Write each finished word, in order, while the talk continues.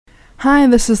Hi,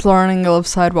 this is Lauren Engel of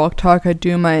Sidewalk Talk. I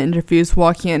do my interviews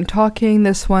walking and talking.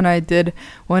 This one I did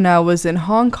when I was in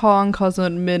Hong Kong. Cosmo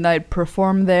at Midnight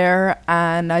performed there,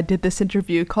 and I did this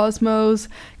interview Cosmos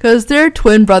because they're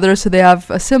twin brothers, so they have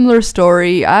a similar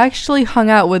story. I actually hung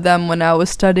out with them when I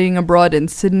was studying abroad in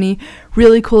Sydney.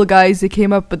 Really cool guys. They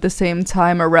came up at the same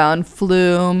time around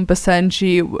Flume,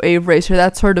 Basenji, Wave Racer,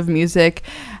 that sort of music.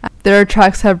 Their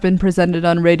tracks have been presented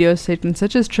on radio stations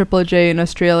such as Triple J in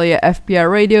Australia, FBI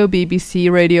Radio,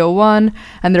 BBC Radio 1,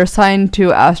 and they're signed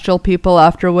to Astral People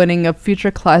after winning a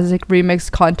Future Classic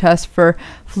Remix contest for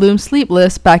Flume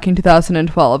Sleepless back in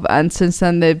 2012. And since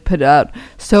then, they've put out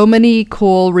so many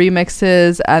cool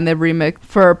remixes, and they've remixed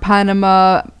for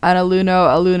Panama, Anna Luno,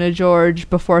 Aluna George,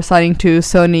 before signing to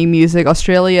Sony Music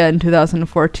Australia in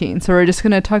 2014. So we're just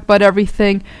going to talk about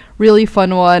everything. Really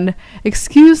fun one.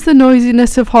 Excuse the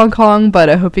noisiness of Hong Kong, but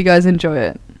I hope you guys enjoy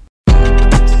it.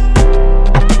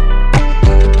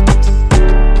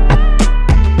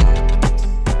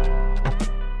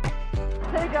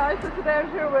 Hey guys, so today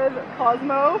I'm here with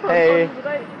Cosmo from Hey.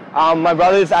 My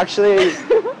brother's actually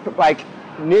like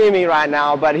near me right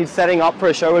now, but he's setting up for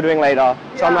a show we're doing later.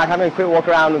 So I'm like having a quick walk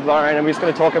around with Lauren, and we're just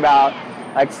going to talk about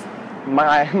like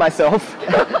myself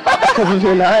because we're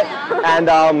doing that.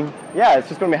 And yeah, it's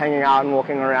just going to be hanging out and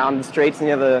walking around the streets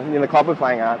near the club we're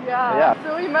playing at. Yeah.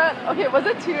 So we met, okay, was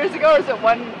it 2 years ago or is it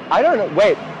one? I don't know,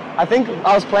 wait, I think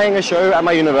I was playing a show at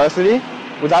my university.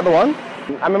 Was that the one?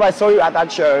 I remember I saw you at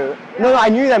that show. No, I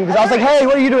knew them because I was like, hey,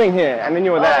 what are you doing here? And then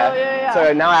you were there. Yeah.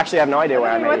 So now I actually have no idea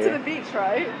where I met you. We went to the beach,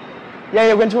 right?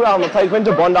 Yeah, went to a place, went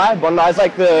to Bondi. Bondi's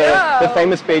like the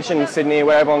famous beach in Sydney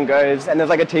where everyone goes, and there's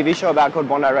like a TV show about called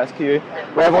Bondi Rescue,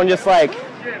 where everyone just like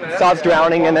starts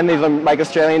drowning, and then these like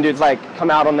Australian dudes like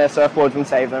come out on their surfboards and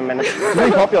save them, and it's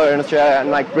really popular in Australia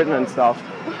and like Britain and stuff.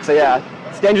 So yeah,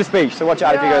 it's a dangerous beach, so watch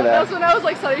out if you go there. That's when I was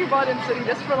like studying abroad in Sydney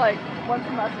just for like one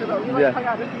semester though. We like hung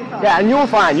out a few times. Yeah, and you were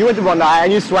fine. You went to Bondi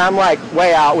and you swam like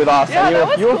way out with us. Yeah, and that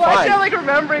was you were cool. fine. Actually, I'm like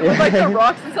remembering with like the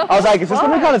rocks and stuff. I was like, is this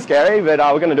gonna be kind of scary? But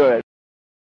we're gonna do it.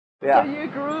 Yeah. So you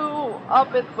grew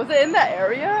up, was it in that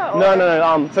area? Or?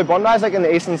 No. So Bondi's like in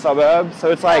the eastern suburbs.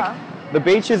 So it's like the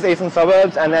beach is the eastern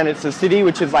suburbs, and then it's the city,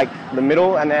 which is like the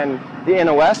middle, and then the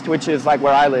inner west, which is like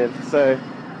where I live. So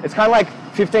it's kind of like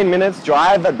 15 minutes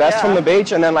drive at best from the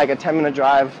beach, and then like a 10-minute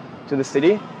drive to the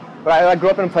city. But I grew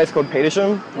up in a place called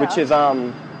Petersham, which is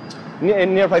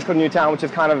near a place called Newtown, which is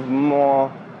kind of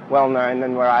more well known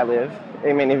than where I live.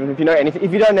 I mean, if you know anything,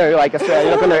 if you don't know like Australia,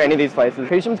 you're not gonna know any of these places.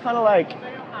 Petersham's kind of like,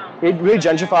 it really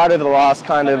gentrified over the last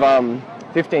kind of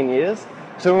 15 years.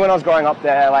 So when I was growing up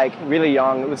there, like really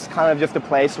young, it was kind of just a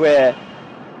place where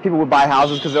people would buy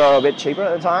houses because they were a bit cheaper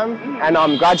at the time.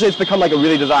 And gradually it's become like a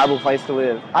really desirable place to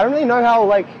live. I don't really know how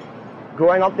like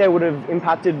growing up there would have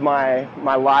impacted my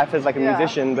life as like a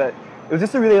musician, but it was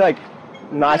just a really like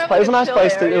nice place. It was a nice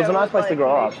place to. It was a nice place to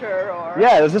grow up.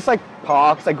 Yeah, it was just like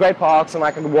parks, like great parks, and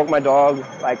like I could walk my dog,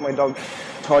 like my dog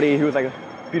Toddy, who was like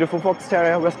a beautiful fox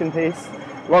terrier, rest in peace.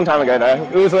 Long time ago though.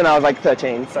 It was when I was like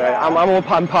 13, so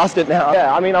I'm past it now.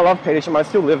 Yeah, I mean I love Petersham. I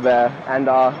still live there, and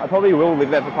I probably will live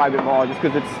there for quite a bit more, just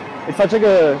because it's such like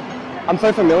I'm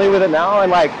so familiar with it now,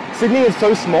 and like Sydney is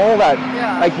so small that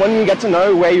like when you get to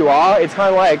know where you are, it's kind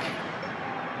of like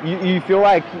you feel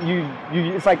like you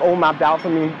it's like all mapped out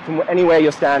from anywhere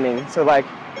you're standing. So like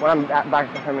when I'm back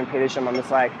home in Petersham, I'm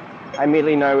just like I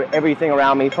immediately know everything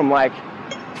around me from like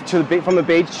from the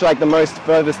beach to like the most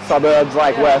furthest suburbs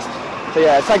like west. So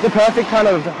yeah, it's like the perfect kind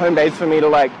of home base for me to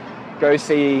like go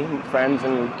see friends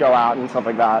and go out and stuff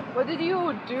like that. What did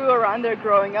you do around there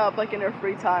growing up, like in your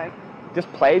free time?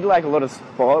 Just played like a lot of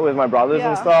sport with my brothers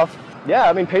and stuff. Yeah,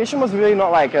 I mean Petersham was really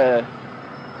not like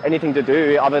anything to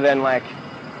do other than like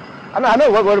I don't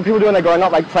know what do people do when they're growing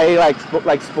up, like play like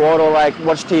sport or like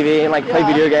watch TV and like play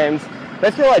video games.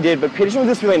 That's all I did. But Petersham was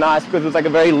just really nice because it was like a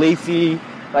very leafy,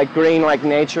 like green, like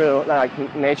nature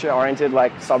oriented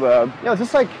like suburb. Yeah, it was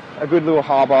just like a good little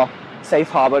harbour, safe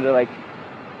harbour to like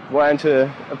learn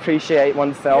to appreciate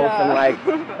oneself and like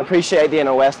appreciate the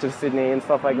inner west of Sydney and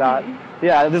stuff like that.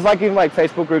 Yeah, there's like even like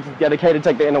Facebook groups dedicated to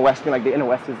like the inner west, and like the inner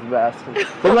west is the best.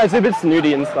 So it's a bit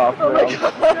snooty and stuff. Oh my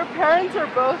God. Your parents are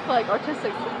both like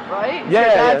artistic, right? Yeah,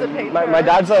 your dad's a painter. My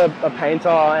dad's a painter,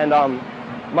 and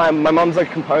my mum's a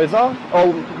composer.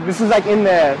 Oh, this is like in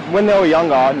there when they were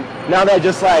younger. Now they're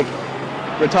just like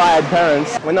retired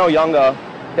parents. When they were younger,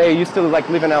 they used to like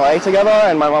live in LA together,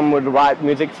 and my mum would write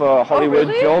music for Hollywood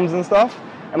films and stuff.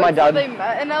 And my dad. So they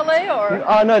met in LA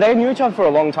or? No, they knew each other for a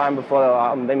long time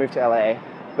before they moved to LA.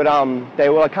 But they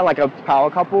were kind of like a power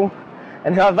couple,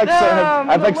 and I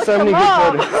have so many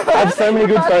good photos. I have so many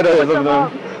good photos of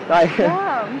them. Like,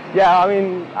 Yeah, I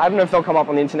mean, I don't know if they'll come up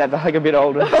on the internet. They're like a bit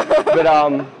older, but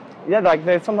yeah, like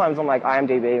there's sometimes on like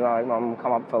IMDb, like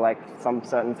come up for like some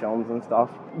certain films and stuff.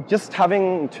 Just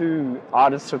having two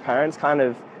artists for parents kind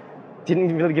of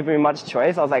didn't really give me much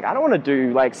choice. I was like, I don't want to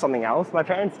do like something else. My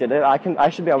parents did it. I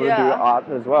should be able to do art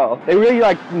as well. They really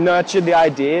like nurtured the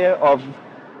idea of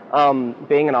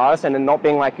being an artist and not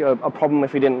being like a problem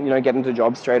if we didn't, get into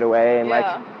jobs straight away, and like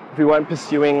if we weren't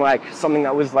pursuing like something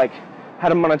that was like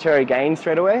had a monetary gain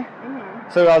straight away.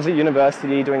 So I was at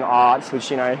university doing arts, which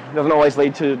doesn't always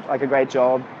lead to like a great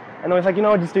job. And I was like,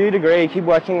 just do your degree, keep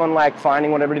working on like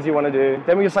finding whatever it is you want to do.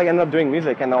 Then we just like ended up doing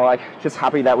music, and they were like just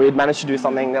happy that we had managed to do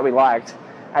something that we liked,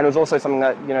 and it was also something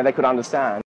that they could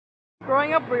understand.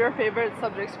 Growing up, were your favorite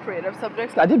subjects creative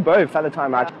subjects? I did both at the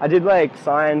time. I did like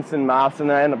science and maths, and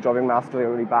then I ended up dropping maths because I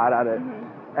was really bad at it.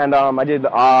 And I did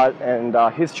art and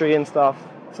history and stuff.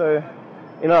 So,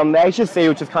 the HSC,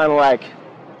 which is kind of like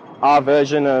our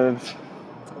version of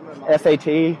SAT.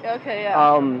 Okay,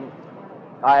 yeah.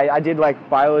 I did like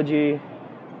biology,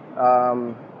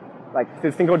 like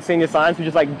this thing called senior science, which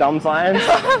is like dumb science,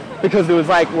 because it was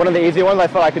like one of the easier ones I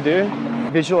felt I could do.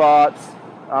 Visual arts,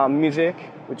 music,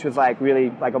 which was like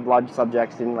really like a blood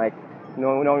subject, and like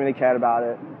no one really cared about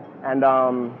it, and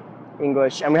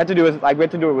English, and we had to do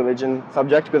a religion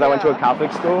subject because I went to a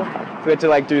Catholic school, so we had to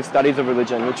like do studies of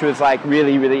religion, which was like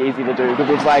really easy to do because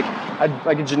it was like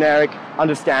a generic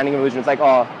understanding of religion. It's like,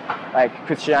 like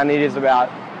Christianity is about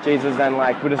Jesus, and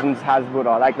like Buddhism has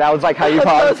Buddha. Like that was like how you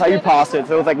passed it.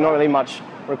 So it was like not really much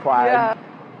required. Yeah.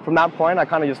 From that point, I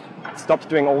kind of just stopped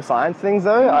doing all science things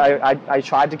though. I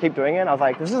tried to keep doing it, and I was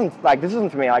like, this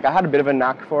isn't for me. Like I had a bit of a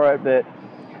knack for it, but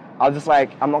I was just like,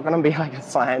 I'm not gonna be like a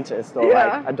scientist or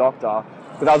like a doctor,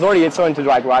 because I was already so into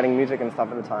like writing music and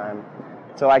stuff at the time.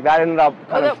 So like that ended up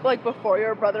like before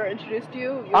your brother introduced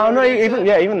you? Oh no,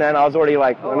 even then I was already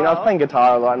like, I was playing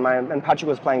guitar a lot, and Patrick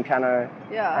was playing piano.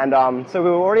 Yeah. And so we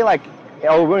were already like, we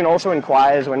were also in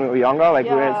choirs when we were younger, like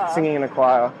we were singing in a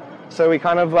choir. So we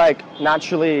kind of like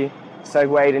naturally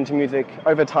segued into music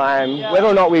over time. Whether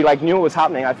or not we like knew what was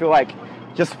happening, I feel like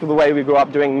just for the way we grew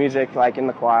up doing music, like in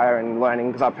the choir and learning,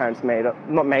 because our parents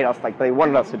not made us, like they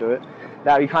wanted us to do it,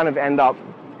 that we kind of end up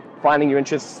finding your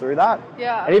interests through that.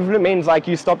 Yeah. And even if it means like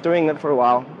you stop doing it for a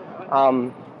while,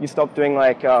 you stop doing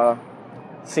like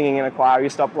singing in a choir, you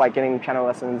stop like getting piano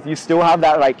lessons, you still have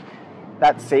that like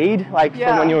that seed like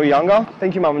from when you were younger.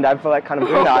 Thank you, Mum and Dad, for like kind of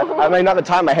doing that. I mean, at the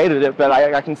time I hated it, but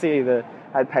I can see that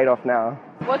it paid off now.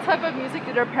 What type of music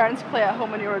did your parents play at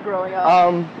home when you were growing up?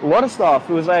 A lot of stuff.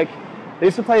 It was like they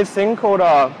used to play this thing called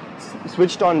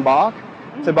Switched On Bach.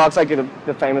 So Bach's like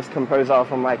the famous composer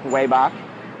from like way back.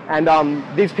 And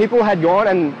these people had gone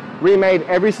and remade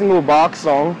every single Bach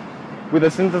song with a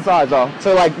synthesizer.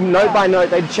 So like note by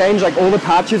note, they'd change like all the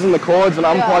patches and the chords and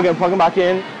unplug and plug them back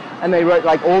in. And they wrote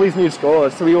like all these new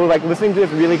scores. So we were like listening to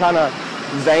this really kind of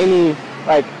zany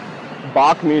like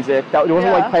Bach music that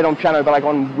wasn't like played on piano, but like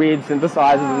on weird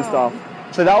synthesizers and stuff.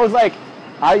 So that was like,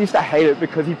 I used to hate it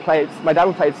because my dad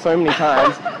would play it so many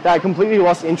times that I completely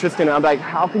lost interest in it. I'm like,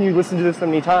 how can you listen to this so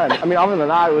many times? I mean, other than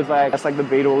that, it was like, it's like the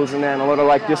Beatles, and then a lot of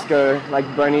like disco, like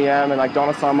Boney M and like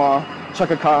Donna Summer,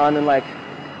 Chaka Khan, and like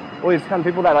all these kind of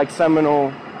people that like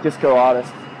seminal disco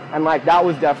artists. And like that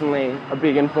was definitely a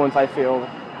big influence, I feel,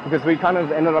 because we kind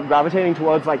of ended up gravitating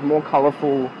towards like more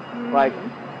colorful, like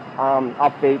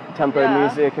upbeat tempo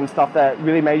music and stuff that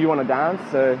really made you want to dance.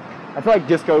 So I feel like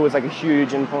disco was like a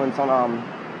huge influence on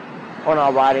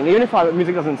our writing. Even if our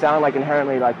music doesn't sound like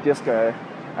inherently like disco,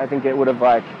 I think it would have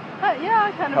like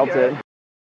helped it.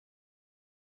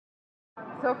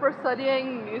 So for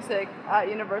studying music at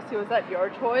university, was that your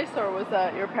choice, or was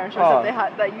that your parents' choice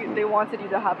that they wanted you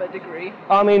to have a degree?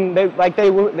 I mean, they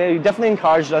definitely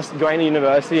encouraged us going to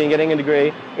university and getting a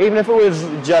degree, even if it was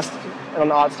just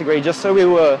an arts degree, just so we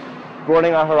were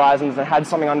broadening our horizons and had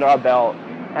something under our belt.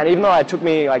 And even though it took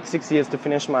me like 6 years to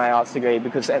finish my arts degree,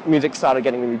 because music started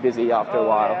getting really busy after a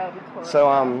while.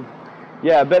 So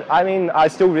but I mean, I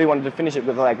still really wanted to finish it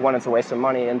because like, one, it's a waste of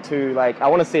money, and two, like I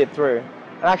want to see it through.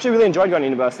 And I actually really enjoyed going to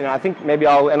university, and I think maybe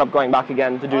I'll end up going back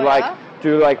again to do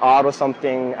do art or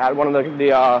something at one of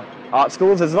the art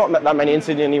schools. There's not that many in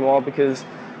Sydney anymore because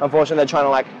unfortunately they're trying to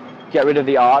like get rid of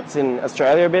the arts in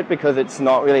Australia a bit because it's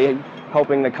not really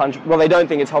helping the country. Well, they don't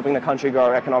think it's helping the country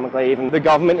grow economically. Even the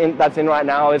government that's in right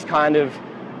now is kind of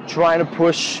trying to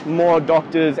push more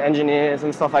doctors, engineers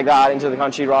and stuff like that into the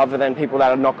country rather than people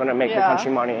that are not going to make the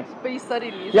country money. But you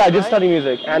studied music, Yeah, I did study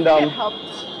music. And it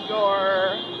helped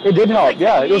your... It did help,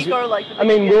 like it was, or, like, I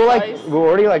mean, we were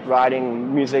already like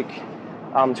writing music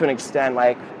to an extent.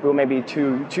 Like we were maybe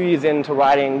two years into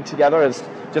writing together as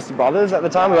just brothers at the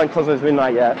time. We weren't close as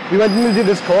midnight yet. We went to do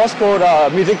this course called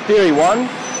Music Theory 1,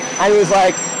 and it was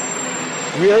like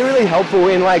really helpful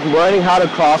in like learning how to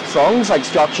craft songs, like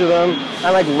structure them,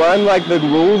 and like learn like the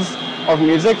rules of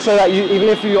music, so that you, even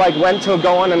if you like went to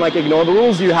go on and like ignore the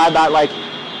rules, you had that like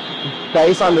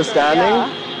base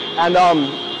understanding. And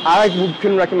I like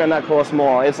couldn't recommend that course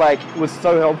more. It's like it was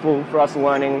so helpful for us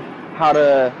learning how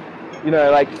to, you know,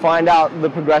 like find out the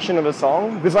progression of a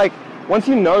song, because like once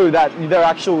you know that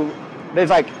there's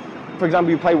like, for example,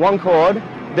 you play one chord,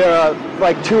 there are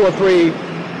like 2 or 3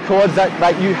 chords that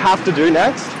like you have to do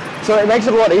next, so it makes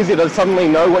it a lot easier to suddenly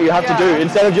know what you have to do,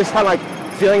 instead of just kind of like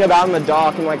feeling about in the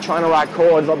dark and like trying to write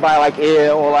chords by like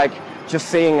ear or like just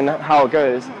seeing and how it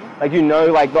goes. Like you know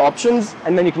like the options,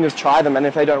 and then you can just try them, and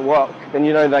if they don't work, then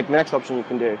you know like the next option you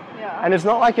can do. And it's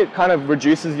not like it kind of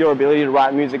reduces your ability to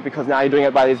write music because now you're doing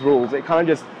it by these rules. It kind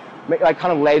of just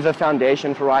kind of lays a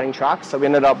foundation for writing tracks, so we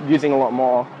ended up using a lot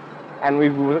more, and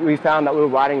we found that we were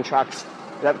writing tracks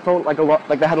that felt like a lot,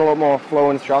 like they had a lot more flow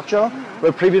and structure,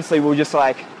 where previously we were just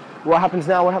like, what happens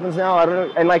now, I don't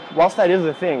know. And like whilst that is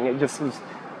a thing, it just was,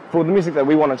 for the music that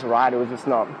we wanted to write, it was just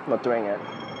not doing it.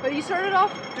 But you started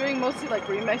off doing mostly like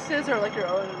remixes or like your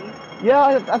own?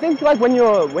 Yeah, I think like when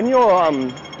you're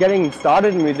getting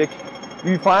started in music,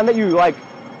 you find that you like,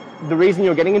 the reason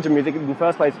you're getting into music in the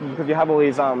first place is because you have all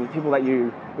these people that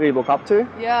you really look up to.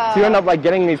 Yeah. So you end up like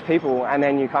getting these people, and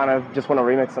then you kind of just want to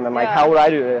remix them and like, how would I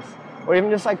do this? Or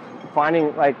even just like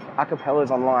finding like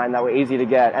acapellas online that were easy to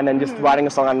get, and then just writing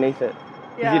a song underneath it.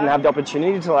 You didn't have the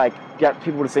opportunity to like get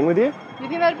people to sing with you. Do you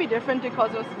think that'd be different to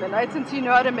Cosmos Midnight, since you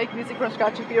know how to make music from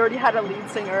scratch if you already had a lead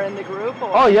singer in the group?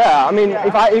 Or? Oh yeah, I mean,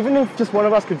 even if just one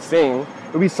of us could sing,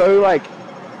 it would be so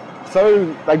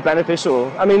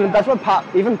beneficial. I mean, that's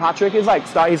what even Patrick is like.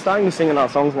 He's starting to sing in our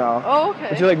songs now. Oh, okay.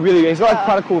 Which is like really, he's got like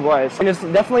quite a cool voice. And it's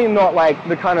definitely not like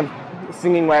the kind of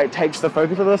singing where it takes the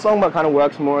focus of the song, but kind of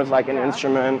works more as like an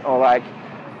instrument, or like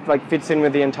fits in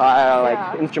with the entire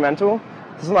like instrumental.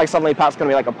 It's not like suddenly Pat's gonna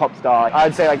be like a pop star.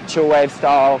 I'd say like chill wave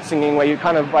style singing, where you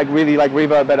kind of like really like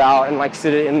reverb it out and like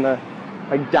sit it in the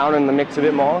like down in the mix a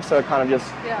bit more, so it kind of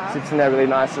just sits in there really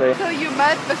nicely. So you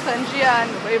met Visengia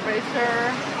and Wave Racer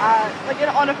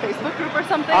on a Facebook group or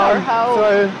something, or how?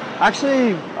 So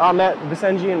actually I met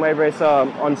Visengia and Wave Racer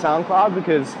on SoundCloud,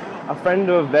 because a friend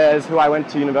of theirs who I went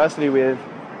to university with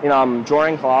in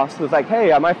drawing class was like,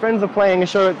 hey, my friends are playing a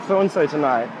show at so-and-so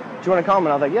tonight. Do you want to come?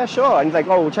 And I was like, yeah, sure. And he's like,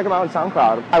 oh, we'll check them out on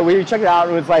SoundCloud. We checked it out,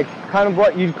 and it was like kind of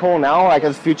what you'd call now like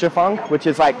as future funk, which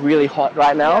is like really hot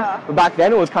right now. Yeah. But back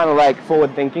then it was kind of like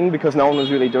forward thinking, because no one was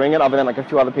really doing it other than like a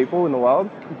few other people in the world.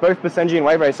 Both Visengia and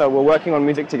Wave Racer were working on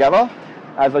music together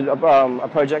as a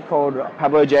project called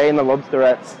Pablo J and the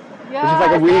Lobsterettes. Yeah, which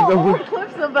is like a weird old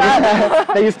clips of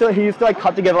that. he used to like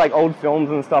cut together like old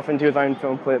films and stuff into his own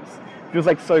film clips. It was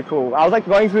like so cool. I was like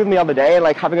going through them the other day and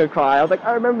like having a cry. I was like,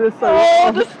 I remember this so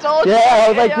well. Nostalgia. Yeah, I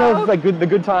was like, no, it was like the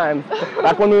good times.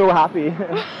 Back when we were happy.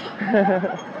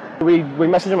 we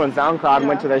messaged them on SoundCloud and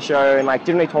went to their show, and like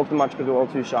didn't really talk to them much because we were all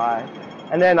too shy.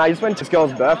 And then I just went to this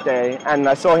girl's birthday and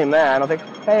I saw him there, and I was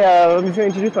like, hey, let me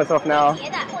introduce myself now.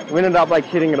 We ended up like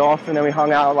hitting it off, and then we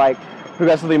hung out like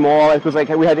progressively more. It was like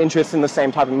we had interest in the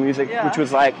same type of music, which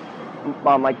was like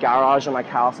garage and like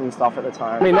house and stuff at the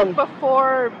time. I mean,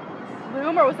 before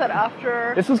Flume, or was that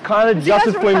after? This was kind of just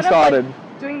as Flume started.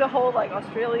 Doing the whole like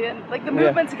Australian, like the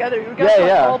movement together. You guys were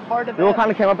all part of it. We all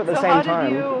kind of came up at the same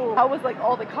time. How was like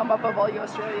all the come up of all you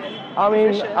Australian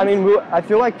musicians? I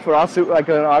feel like for us, like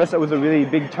an artist, that was a really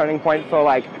big turning point for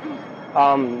like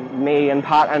me and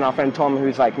Pat and our friend Tom,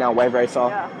 who's like now Wave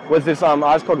Racer. Was this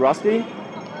artist called Rusty,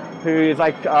 who is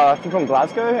like I think from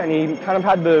Glasgow, and he kind of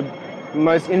had the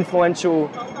most influential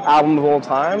album of all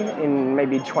time in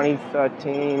maybe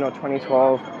 2013 or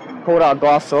 2012 called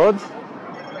Glass Swords,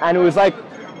 and it was like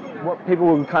what people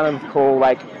would kind of call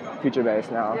like future bass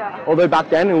now. Although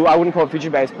back then I wouldn't call it future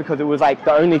bass, because it was like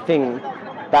the only thing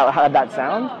that had that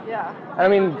sound. And I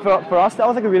mean for us that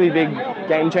was like a really big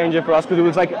game changer for us, because it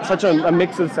was like such a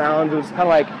mix of sounds. It was kind of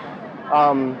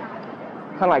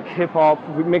like hip hop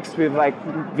mixed with like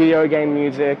video game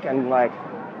music and like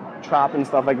trap and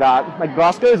stuff like that. Like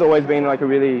Glasgow has always been like a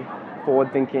really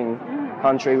forward-thinking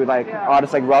country with like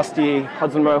artists like Rusty,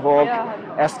 Hudson Mohawk,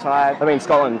 S-Type. I mean,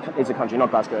 Scotland is a country,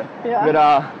 not Glasgow. But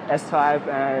S-Type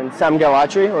and Sam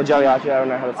Gelatry, or Gelatry, I don't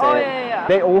know how to say it.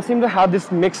 They all seem to have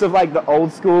this mix of like the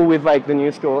old school with like the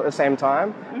new school at the same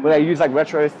time, where they use like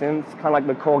retro synths, kind of like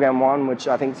the Korg M1, which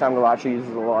I think Sam Gelatry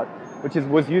uses a lot, which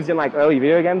was used in like early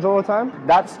video games all the time.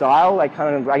 That style, like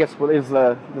kind of, I guess what is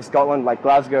the Scotland, like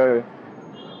Glasgow,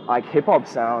 like hip hop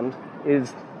sound,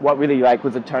 is what really like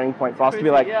was a turning point for us to be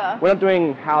like, we're not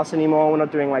doing house anymore, we're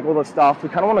not doing like all the stuff, we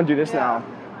kind of want to do this now.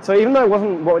 So even though it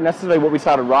wasn't necessarily what we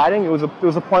started writing, it was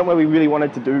a point where we really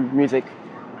wanted to do music,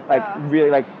 like really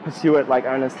like pursue it like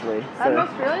earnestly. And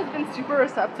Australia's been super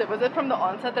receptive. Was it from the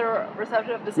onset they were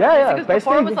receptive of this? Yeah. Because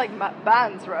before it was like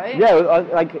bands, right? Yeah,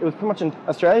 it was pretty much.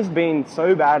 Australia's been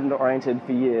so band oriented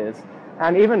for years,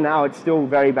 and even now it's still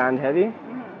very band heavy.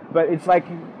 But it's like,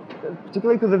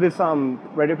 particularly because of this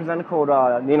radio presenter called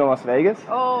Nina Las Vegas.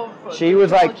 Oh, she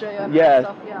was like,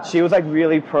 she was like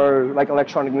really pro like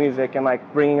electronic music and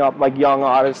like bringing up like young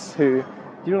artists who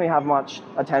didn't really have much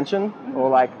attention or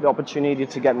like the opportunity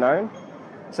to get known.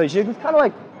 So she was kind of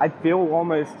like, I feel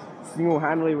almost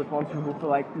single-handedly responsible for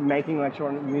like making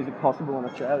electronic music possible in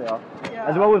Australia,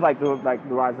 as well as like the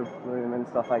rise of Flume and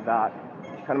stuff like that. She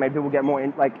kind of made people get more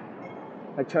like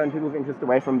turn people's interest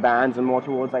away from bands and more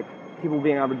towards like people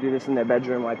being able to do this in their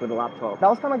bedroom like with a laptop. That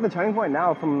was kind of like the turning point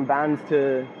now from bands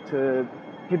to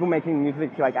people making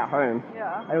music like at home.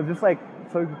 Yeah. And it was just like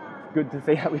so good to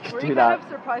see how we could do that. Were you kind of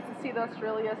surprised to see the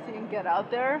Australia scene get out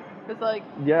there? Because like,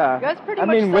 you guys pretty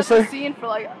much set the scene for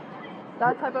like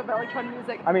that type of electronic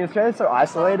music. I mean, Australia's so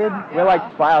isolated. We're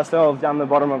like by ourselves down the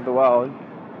bottom of the world.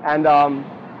 And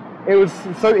it was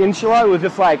so insular. It was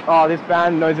just like, oh, this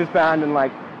band knows this band, and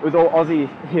like it was all Aussie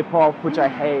hip hop, which I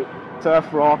hate, surf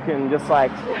rock, and just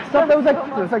like stuff that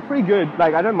was like pretty good.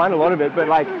 Like I don't mind a lot of it, but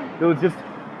like there was just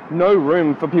no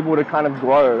room for people to kind of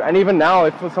grow. And even now,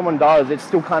 if someone does, it's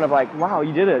still kind of like, wow,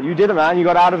 you did it, man. You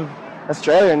got out of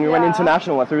Australia and you went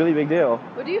international. That's a really big deal.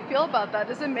 What do you feel about that?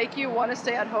 Does it make you want to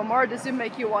stay at home, or does it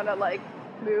make you want to like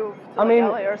move to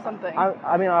LA or something?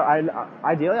 I mean,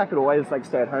 ideally I could always like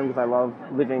stay at home because I love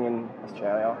living in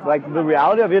Australia. Like the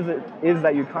reality of it is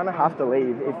that you kind of have to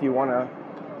leave if you want to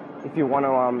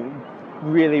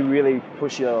really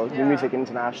push your music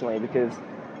internationally, because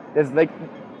there's like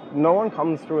no one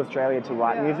comes through Australia to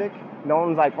write music. No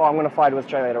one's like, oh, I'm going to fly to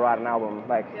Australia to write an album.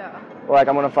 Like, or like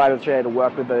I'm going to fly to Australia to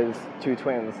work with those two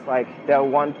twins. Like they'll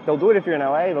do it if you're in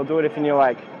LA. They'll do it if you're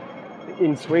like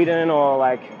in Sweden or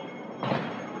like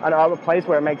another place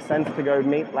where it makes sense to go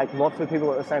meet like lots of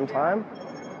people at the same time.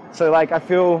 So like I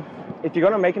feel if you're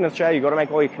going to make it in Australia, you've got to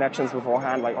make all your connections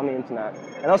beforehand, like on the internet.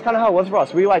 And that's kind of how it was for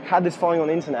us. We like had this following on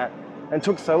the internet, and it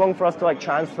took so long for us to like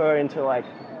transfer into like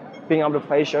being able to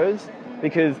play shows,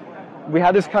 because we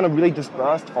had this kind of really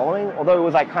dispersed following. Although it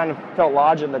was like kind of felt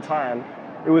large at the time,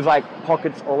 it was like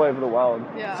pockets all over the world.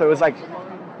 So it was like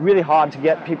really hard to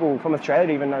get people from Australia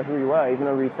to even know who we were, even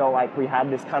though we felt like we had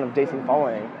this kind of decent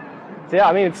following. So yeah,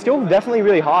 I mean, it's still definitely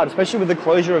really hard, especially with the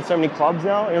closure of so many clubs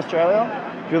now in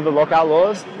Australia due to the lockout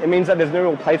laws. It means that there's no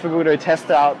real place for people to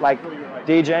test out like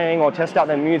DJing or test out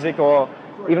their music or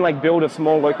even like build a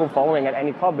small local following at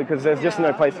any club, because there's just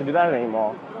no place to do that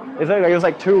anymore. There's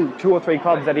like two or three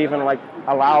clubs that even like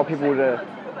allow people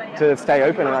to stay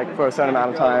open like for a certain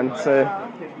amount of time. So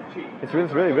it's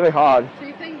really hard. So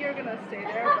you think you're gonna stay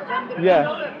there, but then you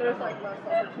know that there's like less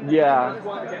opportunity?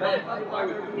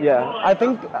 Yeah. I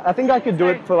think I could do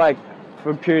it for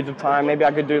periods of time. Maybe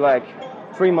I could do like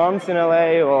 3 months in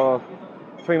LA or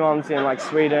 3 months in like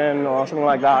Sweden or something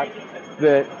like that.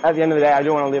 But at the end of the day, I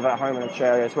do want to live at home in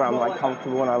Australia. It's where I'm like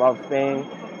comfortable and I love being.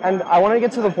 And I want to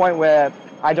get to the point where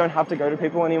I don't have to go to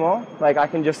people anymore. Like I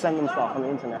can just send them stuff on the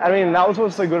internet. I mean, that was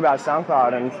what's so good about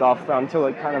SoundCloud and stuff until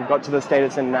it kind of got to the state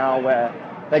it's in now, where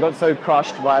they got so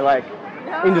crushed by like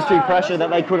industry pressure that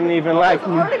they couldn't even like.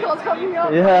 Articles coming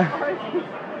up.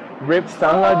 Rip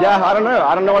SoundCloud. I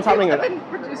don't know what's happening. And then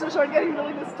producers started getting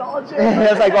really nostalgic.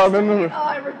 It's like, I remember.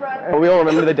 I regret it. We all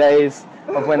remember the days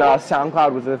of when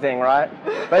SoundCloud was the thing, right?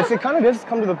 But it kind of just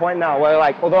come to the point now where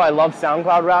like, although I love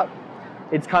SoundCloud rap,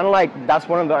 it's kind of like that's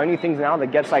one of the only things now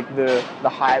that gets like the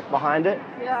hype behind it.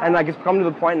 And like it's come to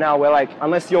the point now where like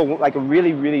unless you're like a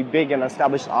really big and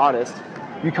established artist,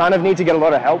 you kind of need to get a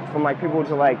lot of help from like people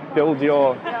to like build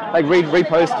your like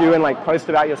repost you and like post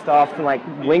about your stuff and like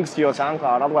links to your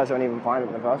SoundCloud. Otherwise, they don't even find it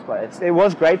in the first place. It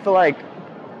was great for like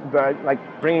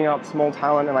bringing up small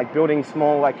talent and like building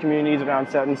small like communities around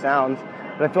certain sounds.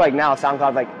 But I feel like now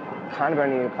SoundCloud's like kind of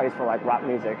only a place for like rap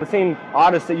music. I've seen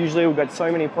artists that usually will get so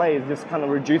many plays just kind of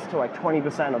reduced to like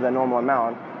 20% of their normal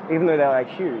amount, even though they're like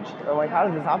huge. I'm like, how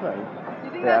does this happen? Do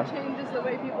you think that changes the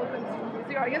way people consume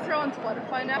music? I guess they're on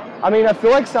Spotify now. I mean, I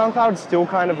feel like SoundCloud's still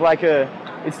kind of like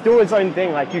it's still its own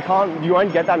thing. Like you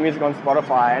won't get that music on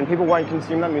Spotify, and people won't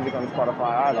consume that music on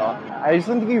Spotify either. I just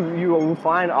don't think you will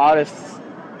find artists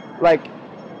like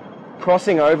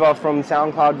crossing over from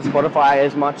SoundCloud to Spotify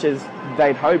as much as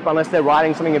they'd hope, unless they're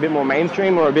writing something a bit more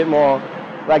mainstream or a bit more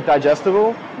like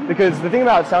digestible. Because the thing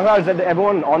about SoundCloud is that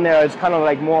everyone on there is kind of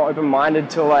like more open-minded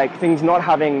to like things not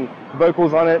having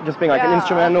vocals on it, just being like an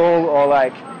instrumental or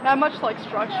like not much like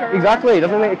structure. Exactly. It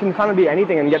doesn't. It can kind of be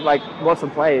anything and get like lots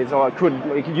of plays, or it could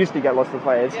used to get lots of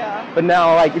plays. Yeah. But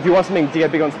now, like, if you want something to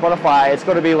get big on Spotify, it's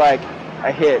got to be like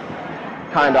a hit,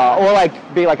 kinda, or like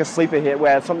be like a sleeper hit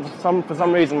where for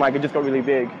some reason like it just got really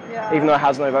big, even though it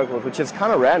has no vocals, which is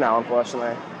kind of rare now,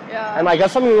 unfortunately. Yeah. And like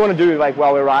that's something we want to do, like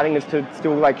while we're writing, is to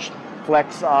still like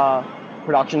flex our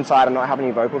production side and not have any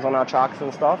vocals on our tracks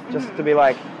and stuff, just to be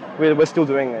like we're still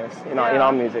doing this in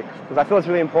our music, because I feel it's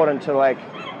really important to like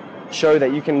show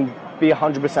that you can be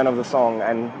 100% of the song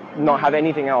and not have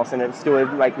anything else, and it still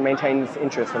like maintains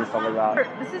interest and stuff like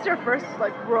that. This is your first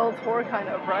like world tour, kind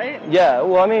of, right? Yeah.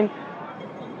 Well, I mean,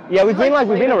 yeah, we've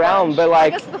been around, but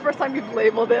like. I guess it's the first time you've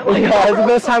labeled it. Like, yeah, it's the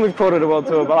first time we've called it a world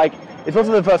tour, but like it's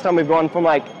also the first time we've gone from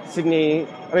like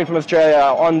from Australia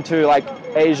on to like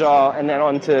Asia and then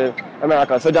on to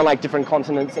America. So done like different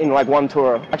continents in like one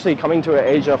tour. Actually coming to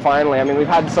Asia finally. I mean, we've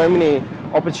had so many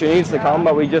opportunities to come,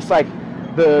 but we just like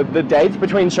the dates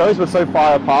between shows were so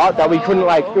far apart that we couldn't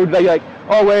like. It would be like,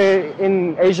 oh, we're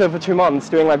in Asia for 2 months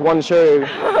doing like one show,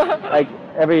 like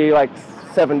every like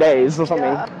 7 days or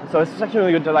something. So it's actually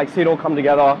really good to like see it all come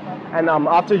together. And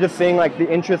after just seeing like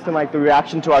the interest and like the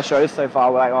reaction to our shows so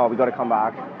far, we're like, oh, we got to come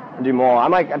back and do more.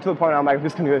 I'm like, to the point I'm like, I'm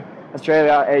just gonna go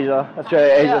Australia, Asia,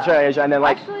 Australia, Asia, and then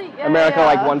like America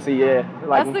like once a year.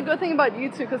 Like, that's the good thing about you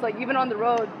two, because like even on the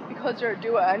road, because you're a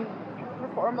duo and you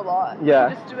perform a lot. Yeah.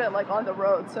 You just do it like on the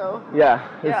road, so.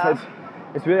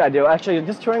 It's really ideal. Actually,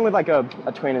 just touring with like a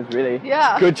twin is really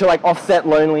good to like offset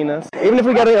loneliness. Even if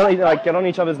we get on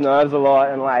each other's nerves a lot,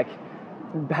 and like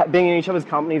being in each other's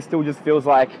company still just feels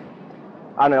like,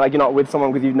 I don't know, like you're not with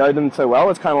someone because you know them so well.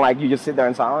 It's kind of like you just sit there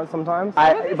in silence sometimes.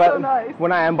 But so nice.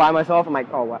 When I am by myself, I'm like,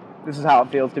 oh, wow, this is how it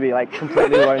feels to be like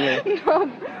completely lonely.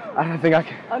 I don't think I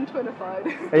can. Untwinified.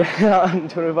 Yeah,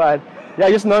 untwinified. Yeah,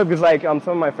 I just know because like some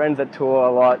of my friends that tour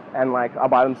a lot and like are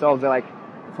by themselves, they're like,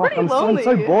 fuck, I'm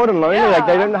so bored and lonely. Like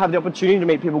they don't have the opportunity to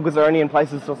meet people because they're only in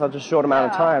places for such a short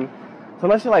amount of time. So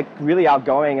unless you're like really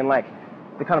outgoing and like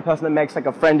the kind of person that makes like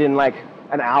a friend in like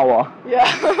an hour,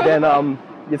 then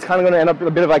it's kind of going to end up with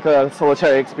a bit of like a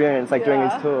solitary experience, like doing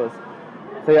these tours.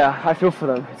 So yeah, I feel for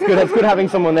them. It's good. It's good having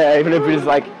someone there, even if it is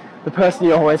like the person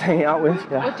you're always hanging out with.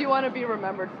 Yeah. What do you want to be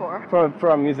remembered for? For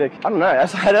our music, I don't know. I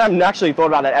haven't actually thought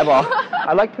about that ever.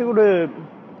 I like people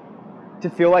to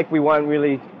feel like we weren't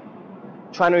really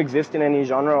trying to exist in any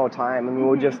genre or time, and we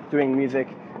were just doing music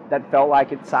that felt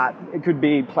like it could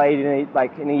be played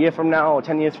in a year from now or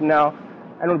 10 years from now,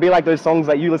 and it would be like those songs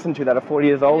that you listen to that are 40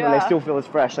 years old and they still feel as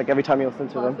fresh like every time you listen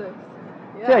to them. So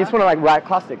yeah, you just want to like write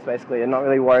classics basically and not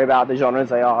really worry about the genres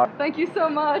they are. Thank you so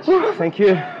much. Thank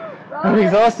you. I'm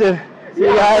exhausted. See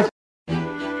you guys.